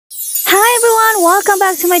welcome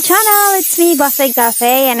back to my channel. It's me, BOSSBABE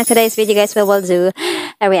CAFÉ, and in today's video, guys, we will do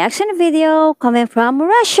a reaction video coming from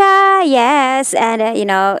Russia. Yes, and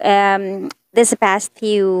this past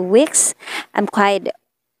few weeks, I'm quite,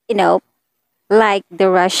 like the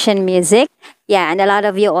Russian music. Yeah, and a lot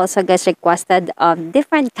of you also guys requested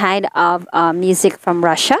different kind of music from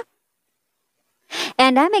Russia.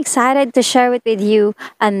 And I'm excited to share it with you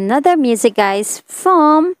another music, guys,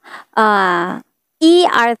 from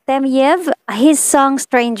Artemyev, his song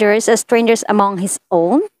Strangers, Strangers Among His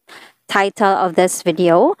Own, title of this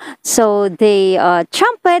video. So the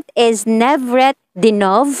trumpet is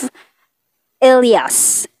Nevretdinov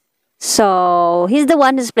Ilyas. So he's the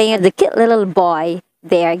one who's playing the cute little boy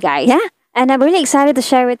there, guys. Yeah, and I'm really excited to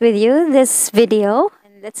share it with you, this video.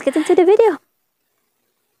 And let's get into the video.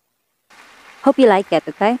 Hope you like it,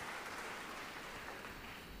 okay?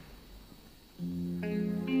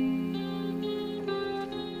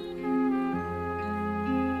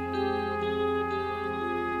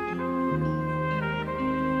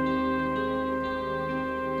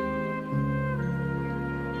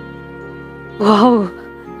 Wow.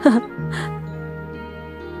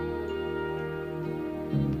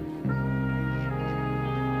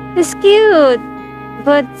 It's cute,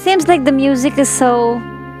 but seems like the music is so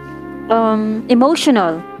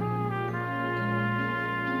emotional.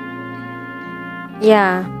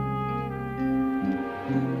 Yeah.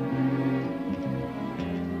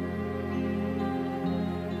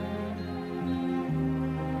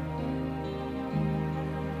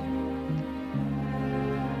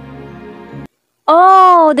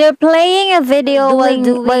 Oh, they're playing a video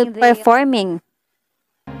while performing.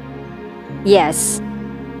 Yes.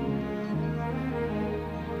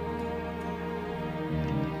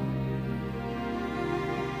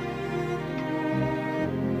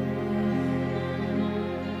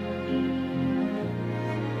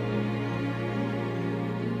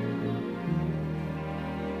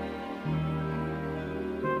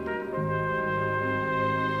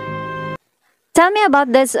 Tell me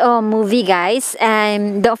about this movie, guys,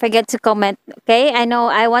 and don't forget to comment, okay? I know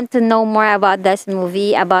I want to know more about this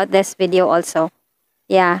movie, about this video also.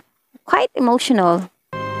 Yeah, quite emotional.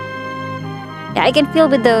 Yeah, I can feel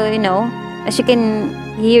with the, as you can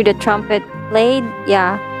hear the trumpet played.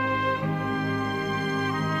 Yeah.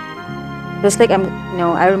 Just like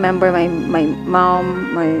I remember my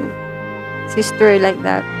mom, my sister like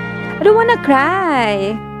that. I don't want to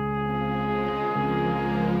cry.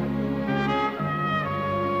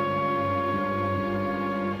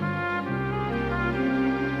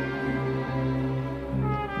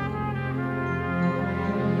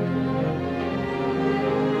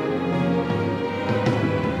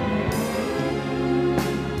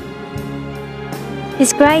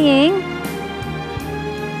 He's crying.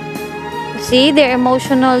 See, they're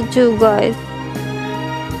emotional too, guys.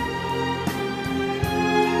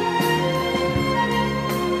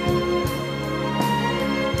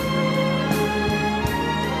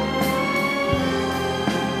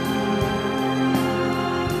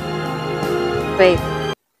 Wait.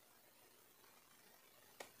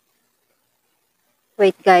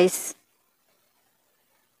 Wait, guys.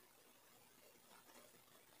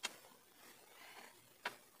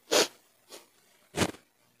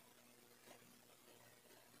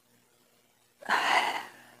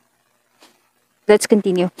 Let's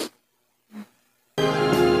continue.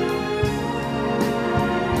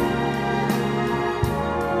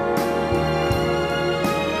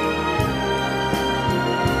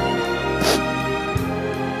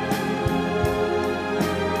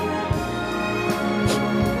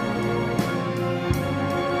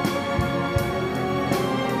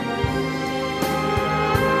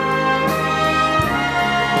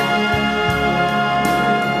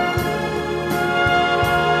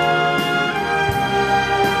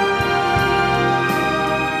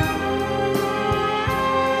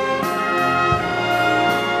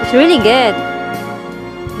 It's really good.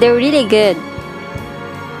 They're really good.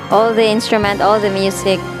 All the instrument, all the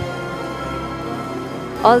music,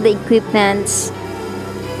 all the equipments,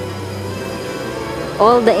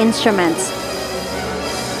 all the instruments.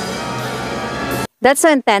 That's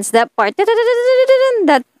so intense. That part,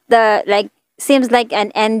 that like seems like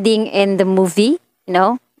an ending in the movie,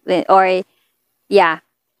 or yeah.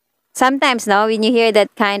 Sometimes now when you hear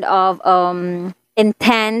that kind of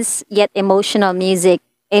intense yet emotional music.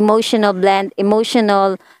 Emotional blend,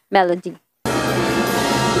 emotional melody.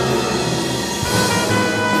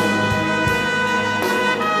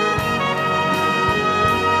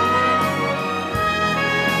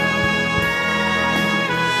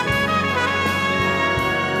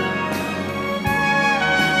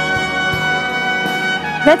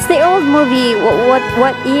 That's the old movie.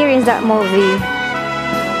 What year is that movie?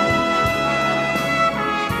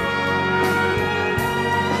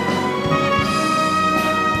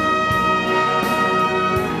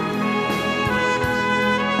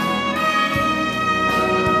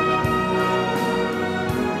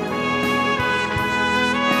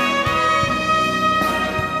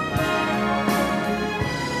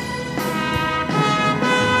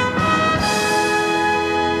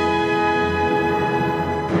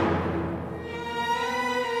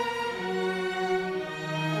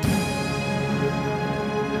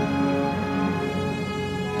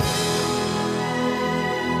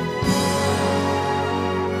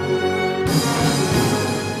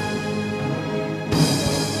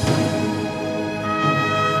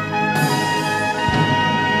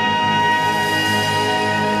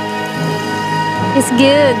 He's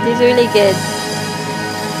good. He's really good.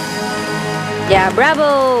 Yeah,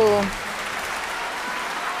 bravo.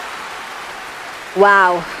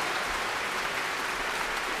 Wow.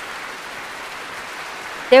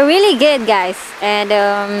 They're really good, guys. And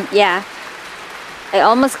yeah, I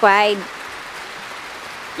almost cried.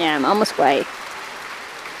 Yeah, I'm almost cried.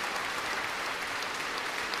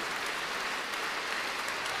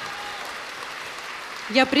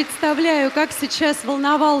 Я представляю, как сейчас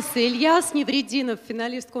волновался Ильяс Неврединов,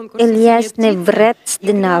 финалист конкурса Ilyas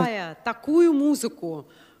Nevretdinov. играя такую музыку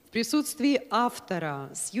в присутствии автора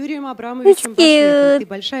с Юрием Абрамовичем д.шостаковичем. Ты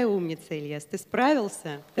большая умница, Ильяс. Ты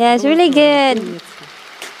справился? Yeah, it's really good.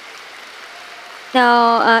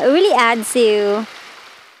 No, it really adds you.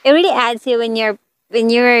 It really adds you when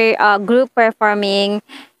you're group performing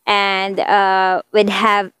and with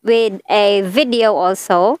a video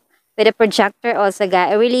also. With a projector also,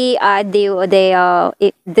 guys, it really the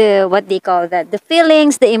what they call that, the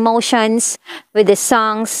feelings, the emotions with the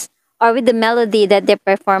songs or with the melody that they're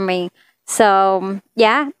performing. So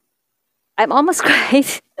yeah, I'm almost cried.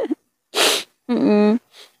 I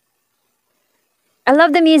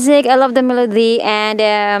love the music, I love the melody, and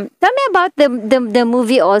tell me about the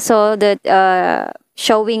movie also that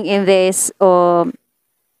showing in this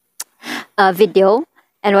video,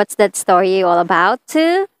 and what's that story all about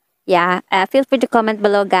too. Yeah, feel free to comment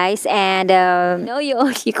below, guys. And no, you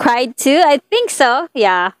cried too. I think so.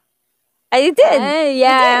 Yeah, I did.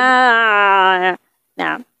 Yeah,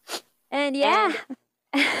 yeah. And yeah,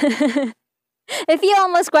 if you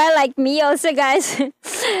almost cried like me, also, guys.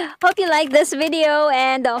 Hope you like this video,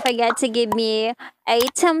 and don't forget to give me a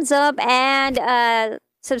thumbs up and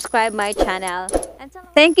subscribe my channel.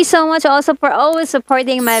 Thank you so much also for always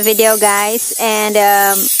supporting my video, guys, and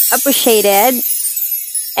appreciate it.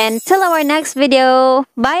 Until our next video,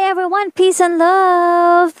 bye everyone, peace and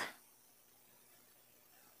love.